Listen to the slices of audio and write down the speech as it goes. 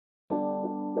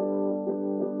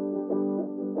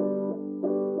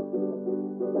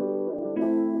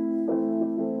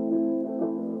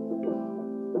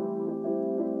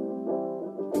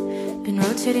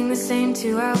rotating the same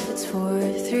two outfits for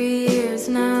 3 years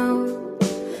now,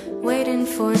 waiting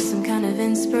for some kind of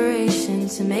inspiration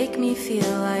to make me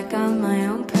feel like I'm my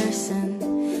own person.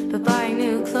 But buying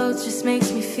new clothes just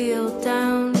makes me feel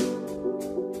down.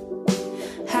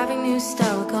 Having new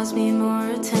style calls me more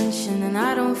attention, and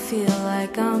I don't feel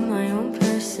like I'm my own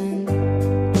person.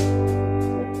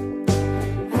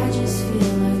 I just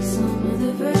feel like some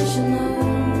other version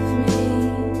of me.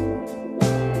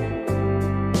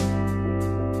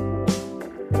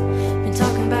 Been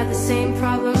talking about the same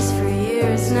problems for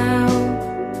years now,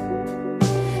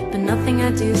 but nothing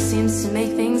I do seems to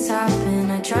make things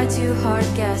happen. I try too hard,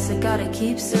 guess I gotta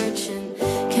keep searching.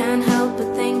 Can't help but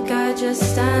think I just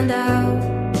stand out.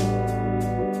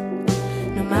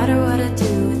 No matter what I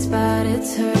do, it's bad,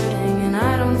 it's hurting, and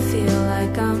I don't feel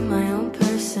like I'm my own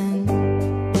person.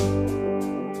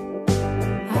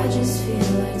 I just feel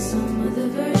like some other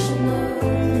version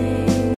of